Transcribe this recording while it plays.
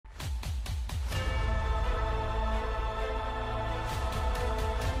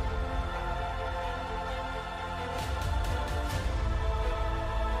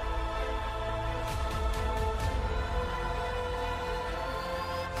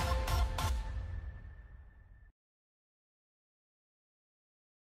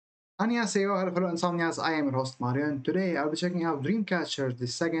Annyeonghaseyo, hello fellow insomnias, I am your host Mario, and today I'll be checking out Dreamcatcher, the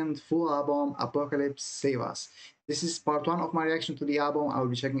second full album, Apocalypse Save Us. This is part one of my reaction to the album. I will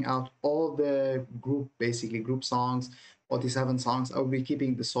be checking out all the group songs, OT7 songs. I will be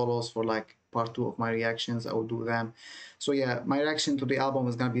keeping the solos for like part two of my reactions. I will do them. So yeah, my reaction to the album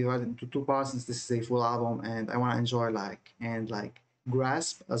is gonna be divided into two parts since this is a full album, and I wanna enjoy like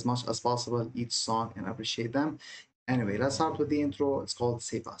grasp as much as possible each song and appreciate them. Anyway, let's start with the intro. It's called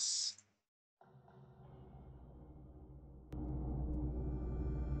Save Us.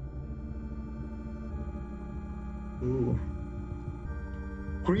 Ooh.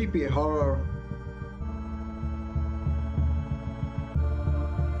 Creepy horror.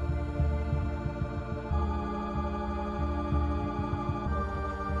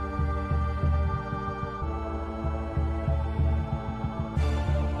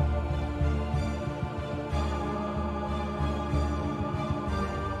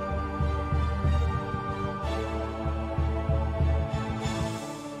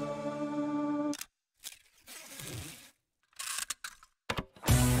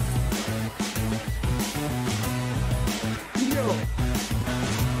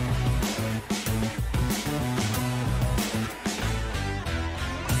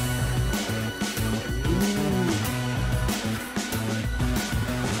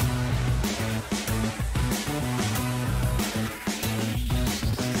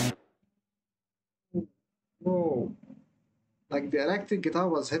 Whoa. Like the electric guitar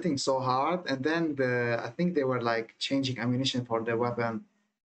was hitting so hard, and then I think they were like changing ammunition for the weapon.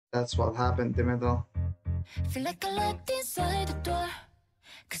 That's what happened in the middle. Feel like I locked inside the door.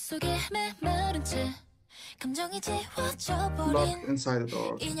 그 속에 메마른 채 감정이 지워져 버린 Locked inside the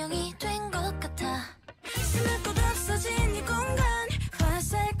door. 인형이 된 것 같아. 숨을 곳 없어진 이 공간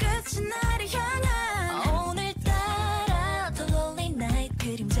화살 끝이 나를 향한 오늘따라 The lonely night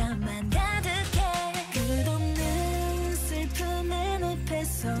그림자만 가득해 끝없는 슬픔의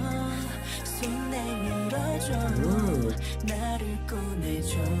늪에서 손 내밀어줘 나를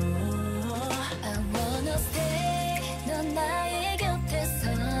꺼내줘 I wanna stay 넌 나의 곁에서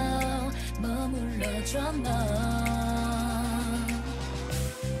머물러줘 너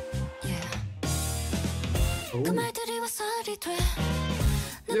그 말들이 와살이 돼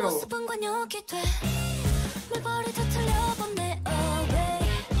내 모습은 관역이 돼 물버리듯 틀려보내 away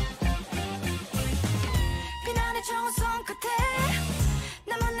비난의 좋은 손끝에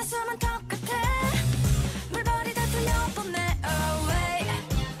나만 내 숨은 턱 끝에 물버리듯 틀려보내 away.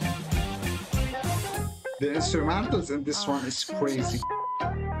 The instrumentals in this one is crazy.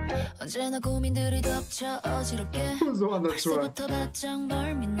 언제나 고민들이 덮쳐 어지럽게 Who's the one that's right? 벌써부터 바짝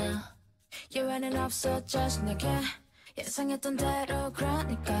널 믿나 예외는 없어 짜증나게 예상했던 대로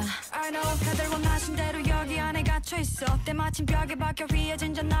그러니까 I know 다들 원하신 대로 여기 안에 갇혀있어 때마침 벽에 박혀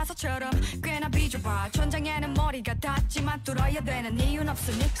휘어진 전나사처럼 꽤나 비좁아 천장에는 머리가 닿지만 뚫어야 되는 이유는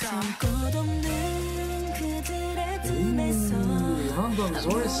없으니까 숨꽃 없는 그들의 틈에서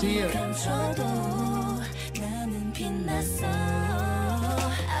눈을 감춰도 나는 빛났어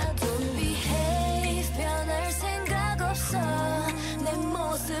I don't behave 변할 생각 없어 내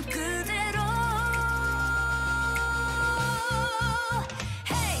모습 그대로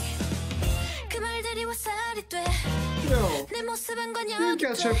내 모습은 관역이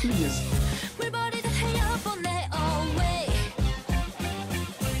돼 물버리듯 흘려보내 away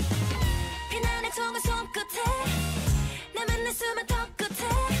비난의 통을 손끝에 남은 내 숨은 턱 끝에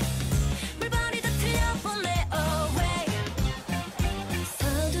물버리듯 흘려보내 away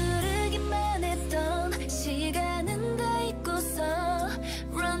서두르기만 했던 시간은 다 잊고서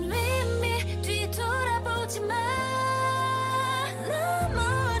Run with me 뒤돌아보지 마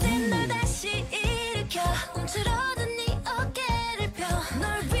넘어진 널 다시 일으켜 움츠러든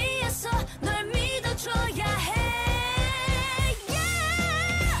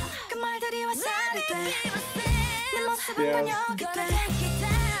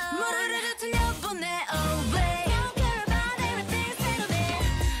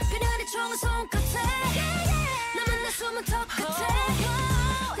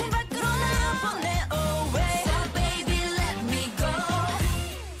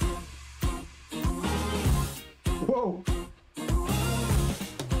Whoa.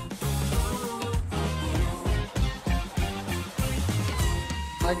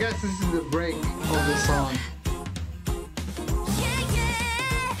 I guess this is the break of the song.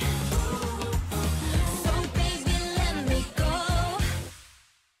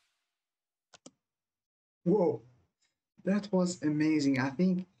 Whoa, that was amazing. I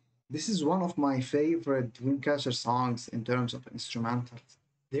think this is one of my favorite Dreamcatcher songs in terms of instrumentals.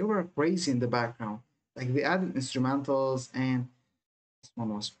 They were crazy in the background. Like they added instrumentals and This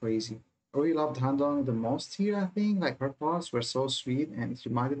one was crazy. I really loved Handong the most here, I think. Like her parts were so sweet and it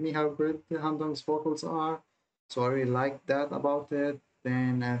reminded me how good the Handong's vocals are. So I really liked that about it.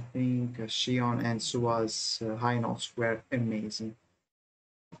 Then I think Shion and Sua's high notes were amazing.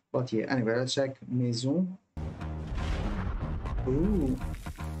 But yeah, anyway, let's check Maison. Ooh.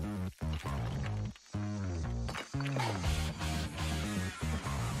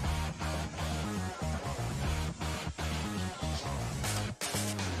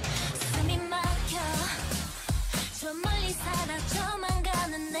 숨이 막혀 저 멀리 사라져만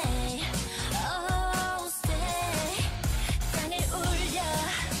가는 내 Oh stay 땅을 울려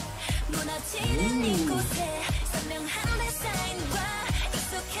무너지는 이곳에 선명한 데사인과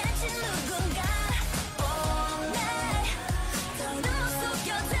익숙해진 누군가 All night 더는 못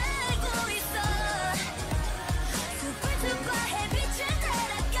속여들고 있어 숲불들과 햇빛을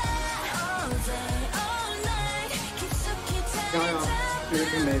따라가 All day all night 깊숙이 자리 Yeah,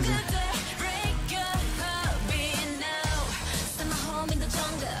 it's amazing.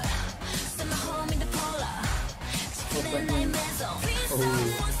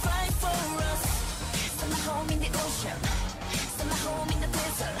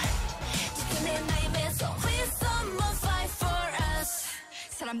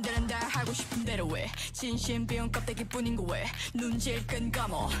 사람들은 다 하고 싶은 대로 해 진심 비운 껍데기뿐인 거 왜 눈질 끈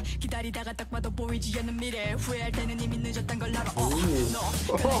감어 기다리다가 딱 봐도 보이지 않는 미래 후회할 때는 이미 늦었단 걸 알아 너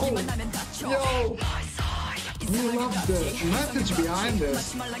변하기만 하면 다쳐 Yo! You love the message behind this.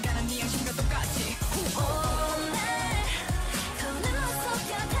 마치 말라가는 네 양심과 똑같이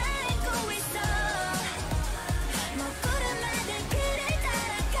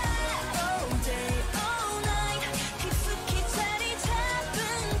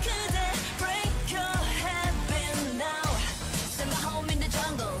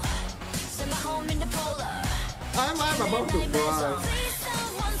I'm about to cry.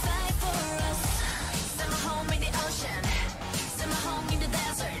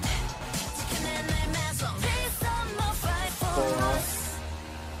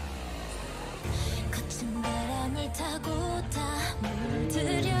 거친 바람을 타고 다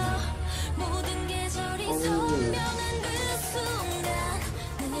물들여 모든 계절이 선명한 그 순간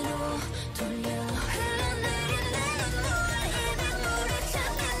눈으로 돌려 흘러내린 내 눈물 이 빗물에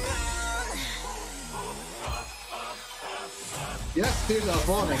잠긴 Yes, tears are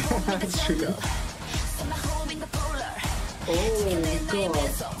falling. That's true. Oh god.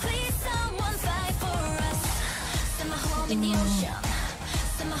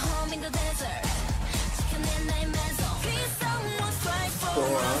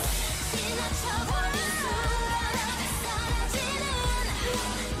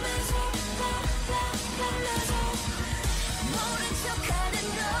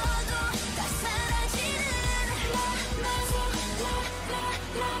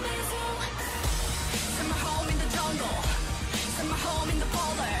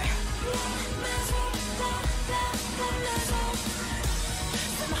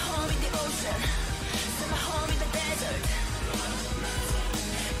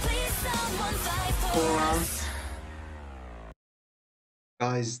 For us.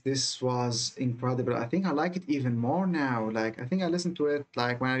 Guys, this was incredible. I think I like it even more now. Like, I think I listened to it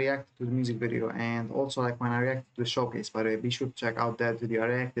like when I reacted to the music video and also like when I reacted to the showcase. By the way, be sure to check out that video. I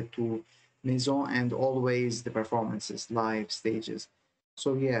reacted to Maison and always the performances, live stages.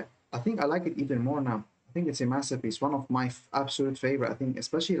 So yeah, I think I like it even more now. I think it's a masterpiece, one of my absolute favorite. I think,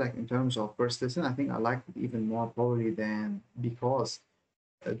 especially like in terms of first listen, I think I liked it even more probably than because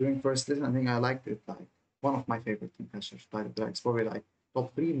during first listen, I think I liked it like one of my favorite Dreamcatchers by the tracks, probably like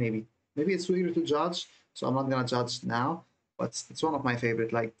top three maybe. Maybe it's too early to judge, so I'm not gonna judge now. But it's one of my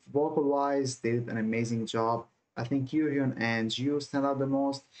favorite. Like vocal wise, they did an amazing job. I think Kyuhyun and Jiu stand out the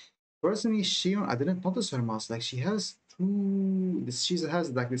most. Personally, Shion, I didn't notice her most. Like she has she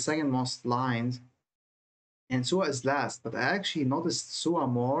has like the second most lines and Sua is last, but I actually noticed Sua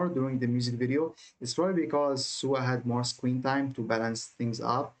more during the music video. It's probably because Sua had more screen time to balance things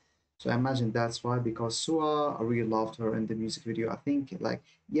up. So I imagine that's why, because Sua, I really loved her in the music video. I think, like,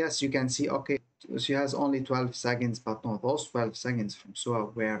 yes, you can see, okay, she has only 12 seconds, but no, those 12 seconds from Sua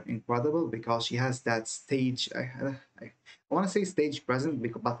were incredible because she has that stage. I want to say stage presence,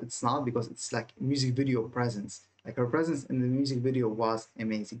 but it's not because it's like music video presence. Like her presence in the music video was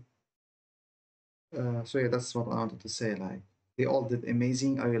amazing. So yeah, that's what I wanted to say. Like they all did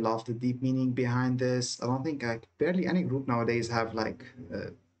amazing. I love the deep meaning behind this. I don't think like barely any group nowadays have like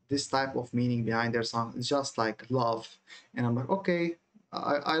this type of meaning behind their song. It's just like love, and I'm like, okay,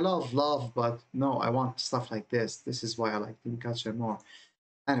 I love love, but no, I want stuff like this. This is why I like Dreamcatcher more.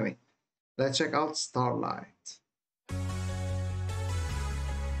 Anyway, let's check out Starlight.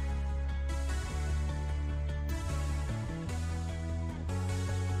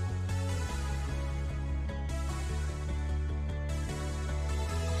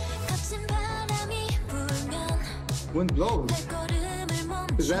 Wind blows.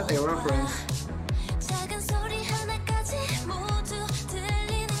 Is that a reference? 작은 소리 하나까지 모두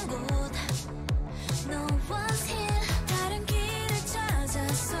들리는 곳 No one's here 다른 길을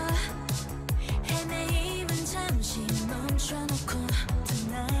찾아서 헤매임은 잠시 멈춰놓고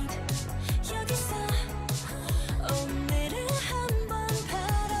Tonight 여기서 오늘을 한번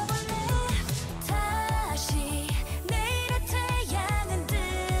바라볼래 다시 내일의 태양은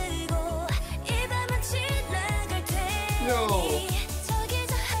뜨고 이 밤은 지나갈 테니 저기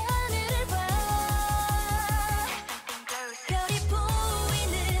저 하늘을 봐 별이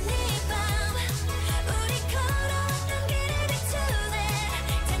보이는 이 밤 우리 걸어왔던 길을 비추네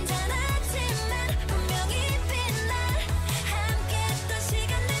잔잔하지만 분명히 빛날 함께 했던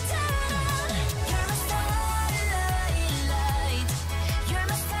시간들처럼 You're my starlight light You're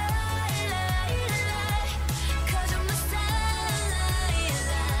my starlight light Cause you're my starlight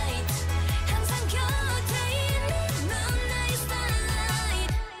light 항상 곁에 있는 넌 나의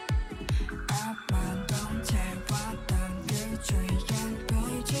starlight 앞만 채웠던 그 주위엔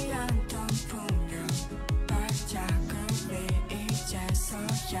보이지 않던 풍경 발자국이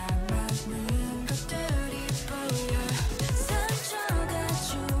이제서야 많은 것들이 보여 상처가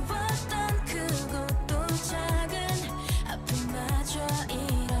주웠던 크고도 작은 아픔마저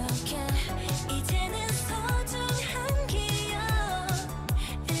이렇게 이제는 소중한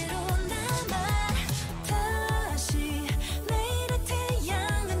기억으로 남아 다시 내일의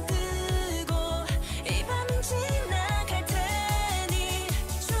태양은 뜨고 이 밤은 지나갈 테니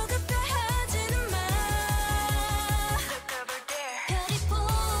조급해 하지는 마 별이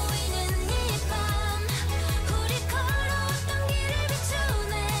보이는 이 밤 우리 걸어왔던 길을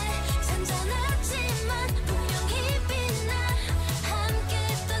비추네 잔잔하지만 분명히 빛나 함께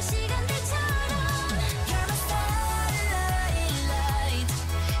했던 시간들처럼 You're my starlight light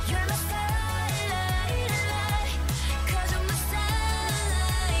You're my starlight light Cause you're my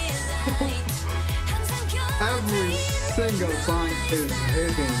starlight light 항상 곁에 Every single song is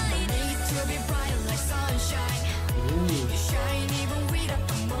hitting. need to be bright like sunshine You shine even without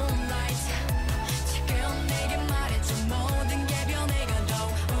the moonlight 지금 내게 말해줘 모든 게 변해가도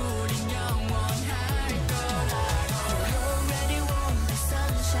우린 영원할 거라고 You already want the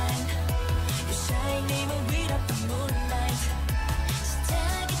sunshine You shine even without the moonlight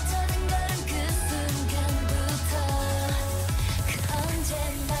시작이 터진 걸음 그 순간부터 그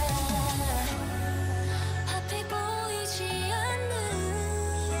언제나 앞이 보이지 않는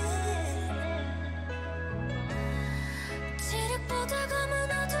지륵보다 검은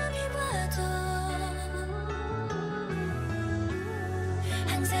어둠이 와도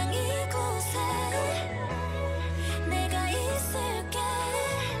항상 이곳에 내가 있을게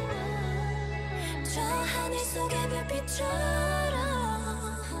저 하늘 속의 별빛처럼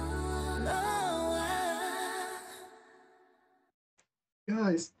너와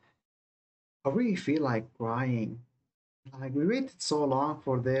Guys, I really feel like crying. Like we waited so long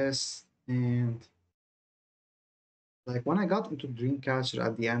for this, and like when I got into Dreamcatcher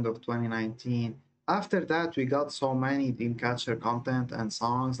at the end of 2019, after that we got so many Dreamcatcher content and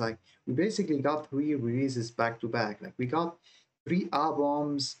songs. Like we basically got 3 releases back to back. Like we got 3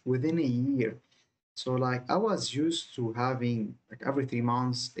 albums within a year. So like I was used to having like every 3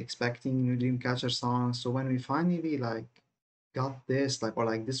 months expecting new Dreamcatcher songs. So when we finally like got this, like or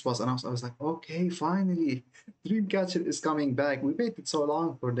like this was announced, I was like, okay, finally, Dreamcatcher is coming back. We waited so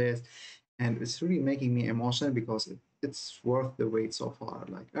long for this, and it's really making me emotional because it's worth the wait so far.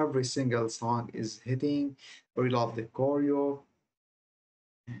 Like every single song is hitting. I really love the choreo.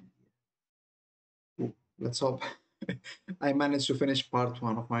 Ooh, let's hope I managed to finish part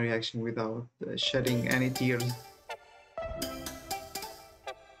 1 of my reaction without shedding any tears.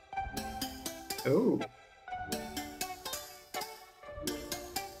 Oh.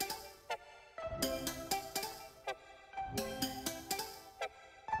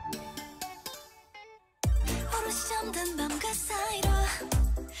 오롯이 잠든 밤그 사이로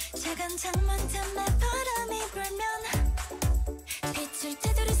작은 창문 틈에 바람이 불면 빛을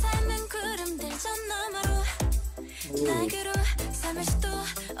되돌이 삶은 구름들 저 너머로 날개로 삶을 수도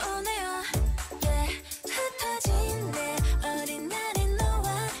오네요 yeah. 흩어진 내 어린 날의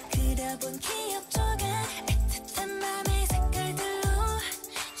너와 그려본 기억 조각 애틋한 맘의 색깔들로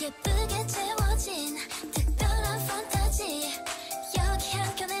예쁘게 채워진 특별한 판타지 여기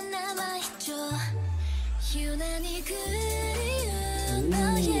한켠에 남아있죠 유난히 그리운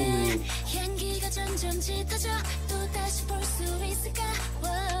너의 향기가 점점 짙어져 또다시 볼 수 있을까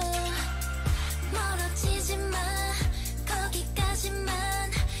멀어지지 마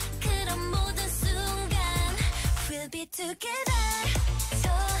거기까지만 그런 모든 순간 We'll be together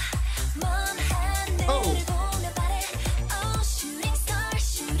저 먼 하늘을 보며 바래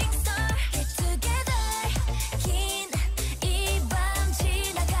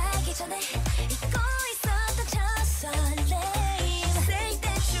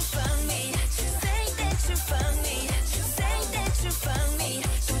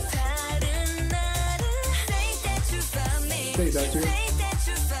say that you.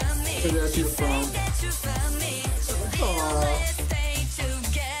 Say that you from.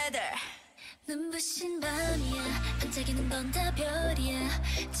 눈부신 밤이야 반짝이는 건 다 별이야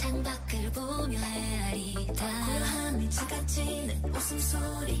창밖을 보며 헤아리다 고요함이 작아지는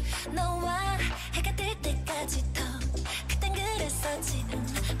웃음소리 너와 해가 뜰 때까지 더 그땐 그랬었지는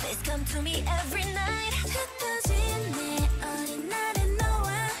Please come to me every night 흩어진 내 어린 날의 너와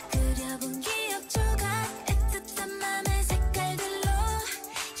그려본 기억 조각 애틋한 맘의 색깔들로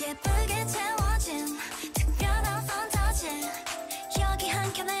예쁘게 채워진 특별한 판타지 여기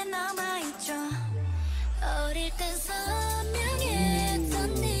한켠에 남아있죠 어릴 땐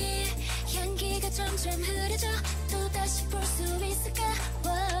선명했던 네 향기가 점점 흐려져 또다시 볼 수 있을까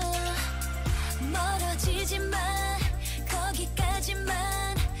멀어지지만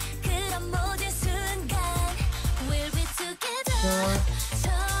거기까지만 그런 모든 순간 We'll be together 저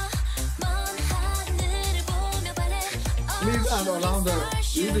먼 하늘을 보며 바래 Please and Orlando,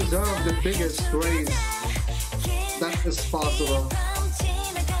 you deserve the biggest praise that is possible.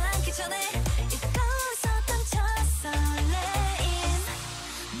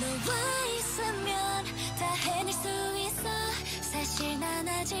 사실 난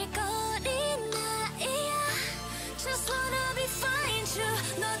아직 어린 나이야 Just wanna be fine true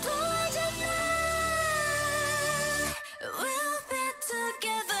너도 알잖아 We'll be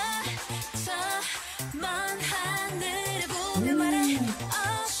together 저 먼 하늘을 보며 말해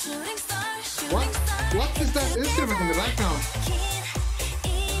Oh shooting star shooting star What is that instrument in the background?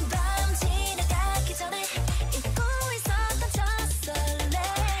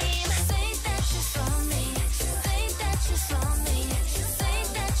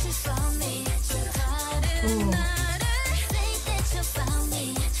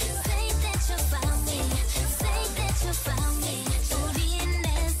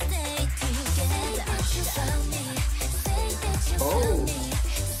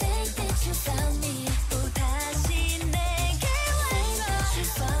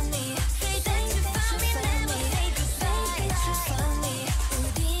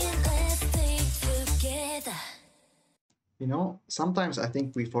 You know, sometimes I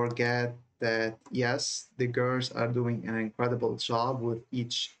think we forget that, yes, the girls are doing an incredible job with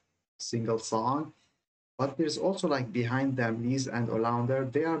each single song, but there's also like behind them, Liz and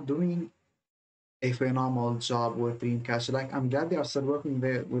Olander, they are doing a phenomenal job with Dreamcatcher. Like, I'm glad they are still working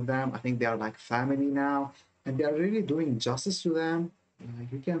there with them. I think they are like family now, and they are really doing justice to them.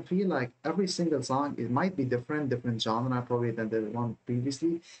 You can feel like every single song, it might be different genre probably than the one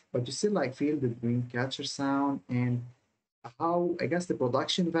previously, but you still like feel the Dreamcatcher sound and how, I guess, the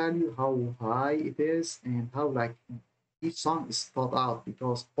production value, how high it is, and how like each song is thought out.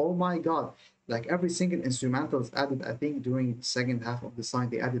 Because oh my god, like every single instrumental is added. I think during the second half of the song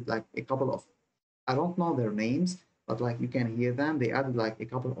they added like a couple of, I don't know their names, but like you can hear them. They added like a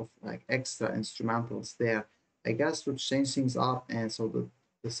couple of like extra instrumentals there, I guess, to change things up and so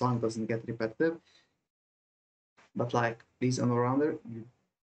the song doesn't get repetitive. But like these and around there,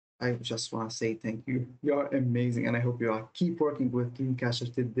 I just want to say thank you. You are amazing, and I hope you are keep working with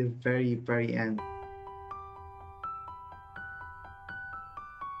Dreamcatcher till the very, very end.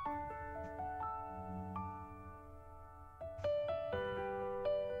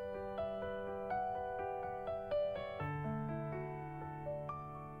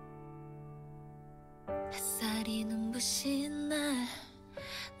 햇살이 눈부신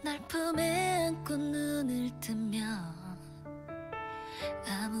날 품에 안고 눈을 뜨면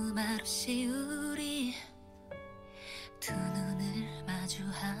아무 말 없이 우리 두 눈을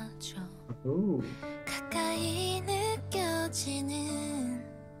마주하죠. 가까이 느껴지는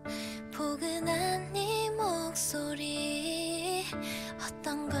포근한 네 목소리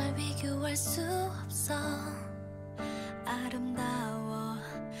어떤 걸 비교할 수 없어 아름다워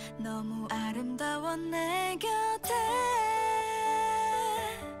너무 아름다워 내 곁에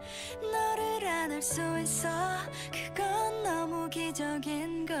너를 안을 수 있어 그건 너무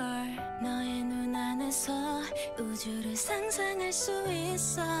기적인 걸 너의 눈 안에서 우주를 상상할 수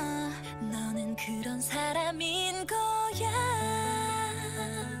있어 너는 그런 사람인 거야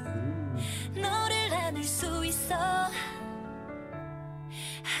너를 안을 수 있어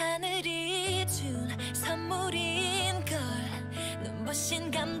하늘이 준 선물인 걸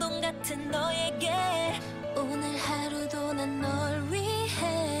눈부신 감동 같은 너에게 오늘 하루도 난 널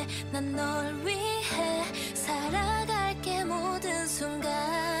위해 난 널 위해 살아갈게 모든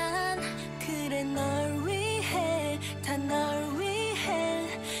순간 그래 널 위해 다 널 위해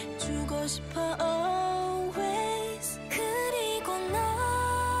주고 싶어 always 그리고 너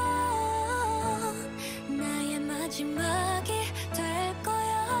나의 마지막이 될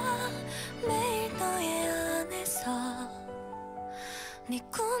거야 매일 너의 안에서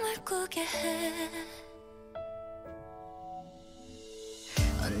꾸게 해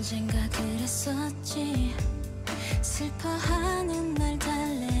언젠가 그랬었지 슬퍼하는 날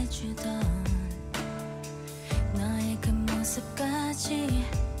달래주던 너의 그 모습까지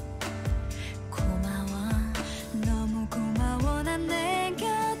고마워 너무 고마워 난 내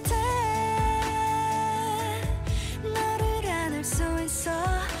곁에 너를 안을 수 있어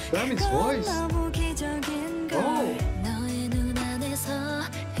그건 너무 기적인 걸 너의 눈 안에서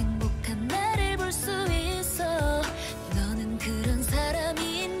행복한 나를 볼 수 있어 너는 그런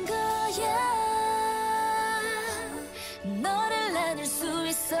사람인 거야 너를 안을 수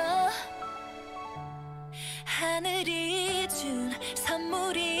있어 하늘이 준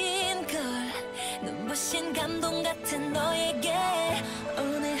선물인 걸 눈부신 감동 같은 너에게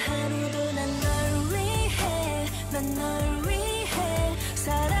오늘 하루도 난 널 위해 난 널 위해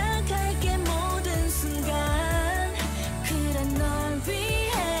살아갈게 모든 순간 그래 널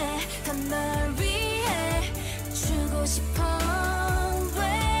위해 다 널 위해 주고 싶어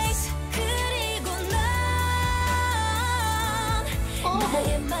always 그리고 넌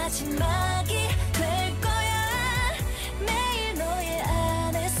나의 마지막이 될 거야 매일 너의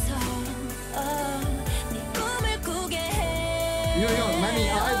안에서 네 꿈을 꾸게 해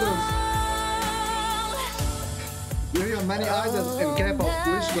many idols in K-pop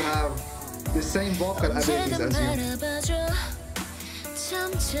wish to have the same vocal abilities as you.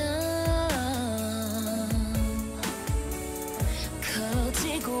 점점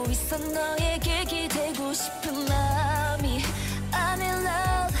커지고 있어 너에게 기대고 싶은 마음이 I'm in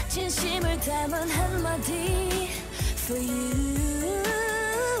love 진심을 담은 한마디 For you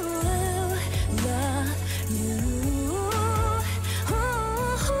Love you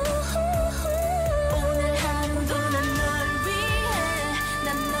오늘 하루도 난 널 위해 난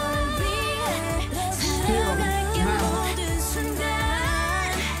널 위해 살아갈게 모든 순간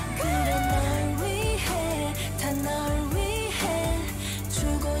그래 널 위해 다 널 위해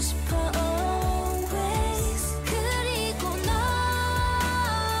주고 싶어 always 그리고 넌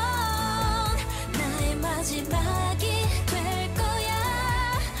나의 마지막이 될 거야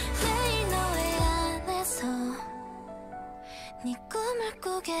매일 너의 안에서 네 꿈을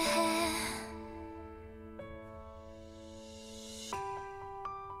꾸게 해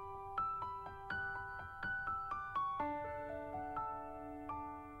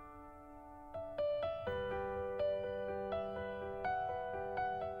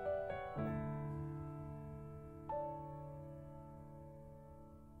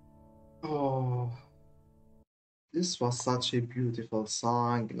Oh, this was such a beautiful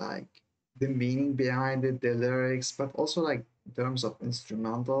song, like the meaning behind it, the lyrics, but also like in terms of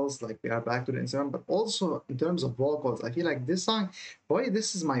instrumentals, like we are back to the instrument, but also in terms of vocals. I feel like this song, boy,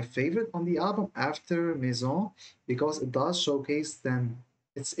 this is my favorite on the album after Maison because it does showcase them.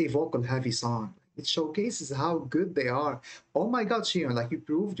 It's a vocal heavy song. It showcases how good they are. Oh my God, Shion, like you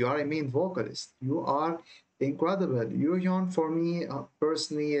proved you are a main vocalist. You are incredible. Yuhyun, for me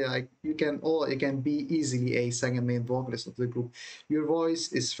personally, like you can be easily a second main vocalist of the group. Your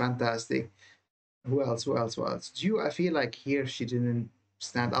voice is fantastic. Who else? Who else? Who else? Ju, I feel like here she didn't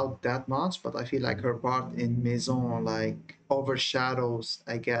stand out that much, but I feel like her part in Maison like overshadows,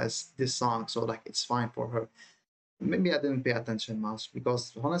 I guess, this song. So like it's fine for her. Maybe I didn't pay attention much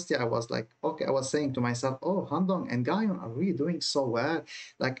because honestly I was like, okay, I was saying to myself, oh, Handong and Gayon are really doing so well.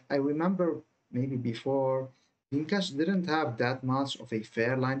 Like I remember maybe before Dreamcatcher didn't have that much of a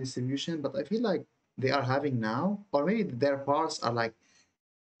fair line distribution, but I feel like they are having now, or maybe their parts are like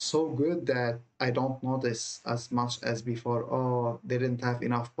so good that I don't notice as much as before. Oh, they didn't have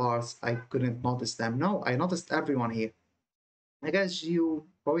enough parts, I couldn't notice them. No, I noticed everyone here. I guess you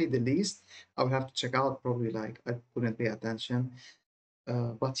probably the least. I would have to check out probably like I couldn't pay attention.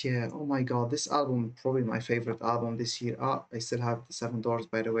 But yeah, oh my God, this album probably my favorite album this year. Ah, I still have the Seven Doors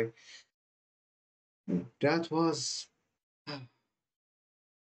by the way. That was oh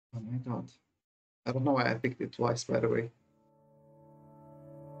my God. I don't know why I picked it twice by the way.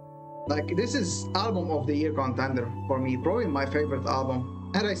 Like this is album of the year contender for me, probably my favorite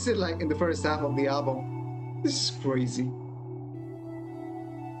album. And I still like in the first half of the album. This is crazy.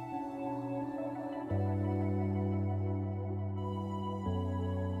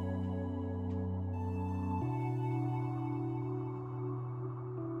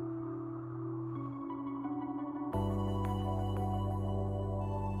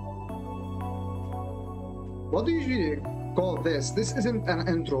 What do you usually call this? This isn't an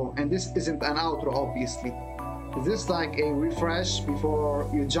intro and this isn't an outro, obviously. Is this like a refresh before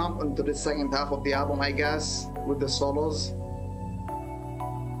you jump into the second half of the album, I guess, with the solos?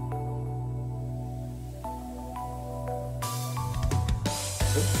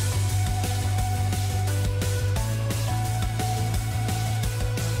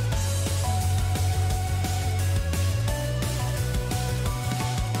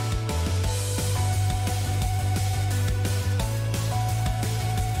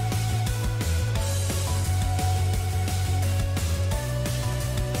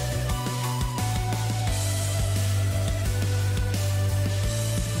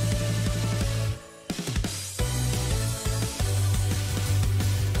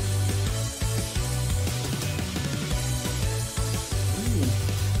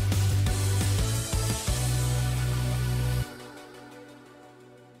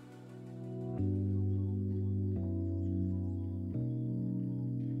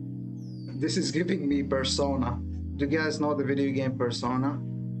 This is giving me Persona. Do you guys know the video game Persona?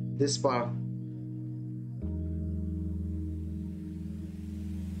 This part.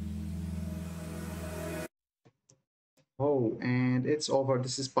 Oh, and it's over.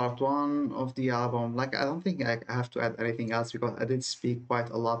 This is part one of the album. Like, I don't think I have to add anything else because I did speak quite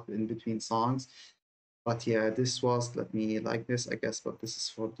a lot in between songs. But yeah, this was, let me like this, I guess, but this is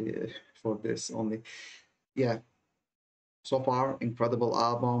for the for this only. Yeah, so far, incredible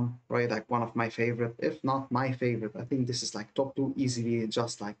album, right? Like one of my favorite, if not my favorite. I think this is like top two easily.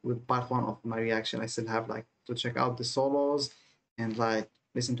 Just like with part one of my reaction, I still have like to check out the solos and like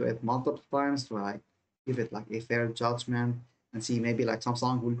listen to it multiple times to like give it like a fair judgment and see maybe like some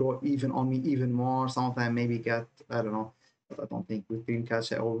songs will go even on me even more. Some of them maybe get, I don't know, but I don't think with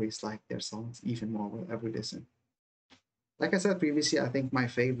Dreamcatcher I always like their songs even more with every listen. Like I said previously, I think my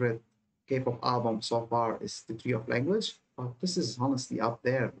favorite K-pop album so far is The Tree of Language, but this is honestly up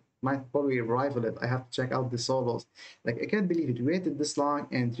there. Might probably rival it. I have to check out the solos. Like I can't believe it. We waited this long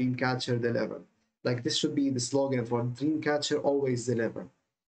and Dreamcatcher delivered. Like this should be the slogan for Dreamcatcher always deliver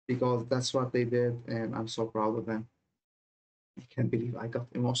because that's what they did, and I'm so proud of them. I can't believe I got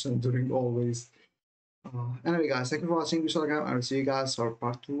emotional during always. Anyway, guys, thank you for watching. I will see you guys for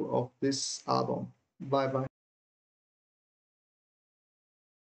part two of this album. Bye bye.